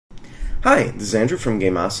Hi, this is Andrew from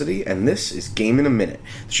Gameosity, and this is Game in a Minute,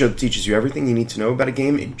 the show that teaches you everything you need to know about a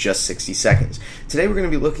game in just 60 seconds. Today we're going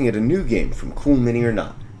to be looking at a new game from Cool Mini or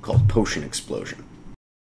Not, called Potion Explosion.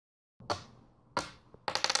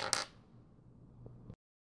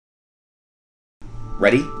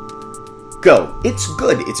 Ready? Go! It's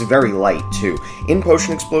good. It's very light, too. In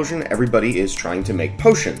Potion Explosion, everybody is trying to make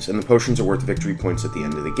potions, and the potions are worth victory points at the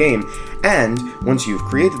end of the game, and once you've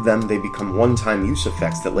created them, they become one-time use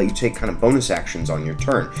effects that let you take kind of bonus actions on your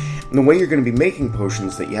turn. And the way you're going to be making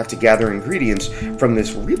potions, that you have to gather ingredients from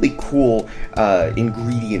this really cool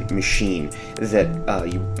ingredient machine that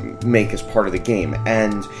you make as part of the game,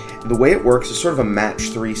 and the way it works is sort of a match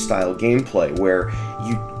 3 style gameplay, where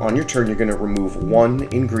on your turn you're going to remove one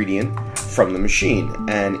ingredient from the machine,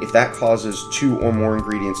 and if that causes 2 or more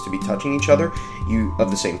ingredients to be touching each other of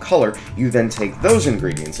the same color, you then take those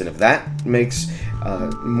ingredients, and if that makes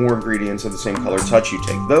more ingredients of the same color touch, you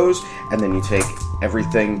take those, and then you take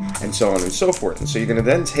everything, and so on and so forth. And so you're going to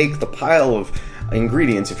then take the pile of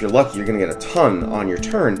ingredients. If you're lucky, you're going to get a ton on your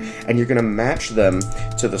turn, and you're going to match them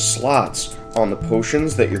to the slots on the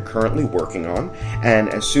potions that you're currently working on, and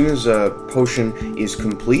as soon as a potion is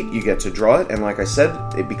complete, you get to draw it, and like I said,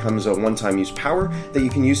 it becomes a one-time use power that you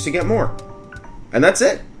can use to get more. And that's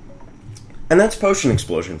it. And that's Potion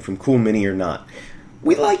Explosion from Cool Mini or Not.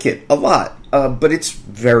 We like it a lot, but it's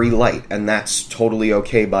very light, and that's totally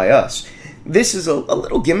okay by us. This is a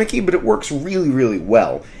little gimmicky, but it works really, really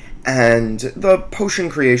well, and the potion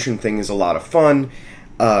creation thing is a lot of fun.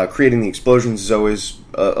 Creating the explosions is always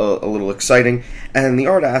a little exciting, and the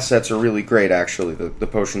art assets are really great, actually. The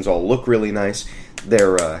potions all look really nice.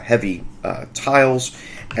 They're heavy tiles,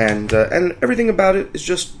 and everything about it is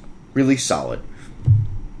just really solid.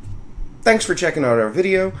 Thanks for checking out our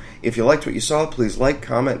video. If you liked what you saw, please like,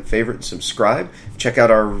 comment, favorite, and subscribe. Check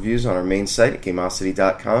out our reviews on our main site at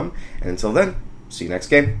Gameosity.com, and until then, see you next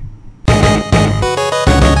game.